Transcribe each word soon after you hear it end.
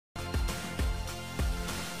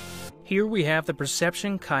Here we have the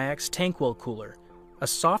Perception Kayaks Tankwell cooler, a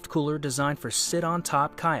soft cooler designed for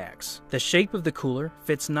sit-on-top kayaks. The shape of the cooler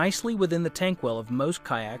fits nicely within the tankwell of most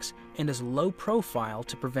kayaks and is low profile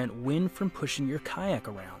to prevent wind from pushing your kayak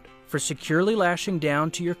around. For securely lashing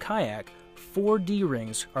down to your kayak, 4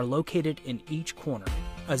 D-rings are located in each corner.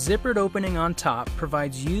 A zippered opening on top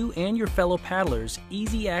provides you and your fellow paddlers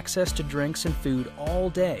easy access to drinks and food all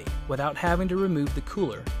day without having to remove the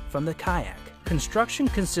cooler from the kayak. Construction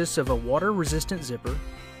consists of a water-resistant zipper,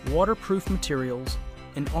 waterproof materials,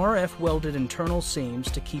 and RF welded internal seams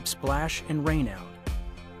to keep splash and rain out.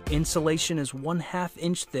 Insulation is 1/2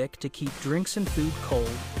 inch thick to keep drinks and food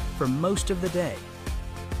cold for most of the day.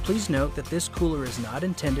 Please note that this cooler is not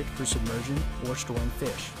intended for submersion or storing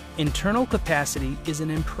fish. Internal capacity is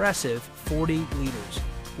an impressive 40 liters,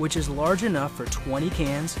 which is large enough for 20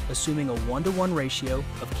 cans, assuming a 1-to-1 ratio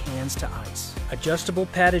of cans to ice. Adjustable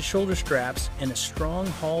padded shoulder straps and a strong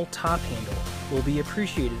haul top handle will be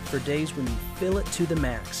appreciated for days when you fill it to the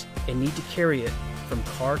max and need to carry it from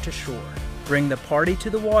car to shore. Bring the party to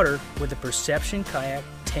the water with the Perception Kayak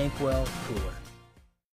Tankwell Cooler.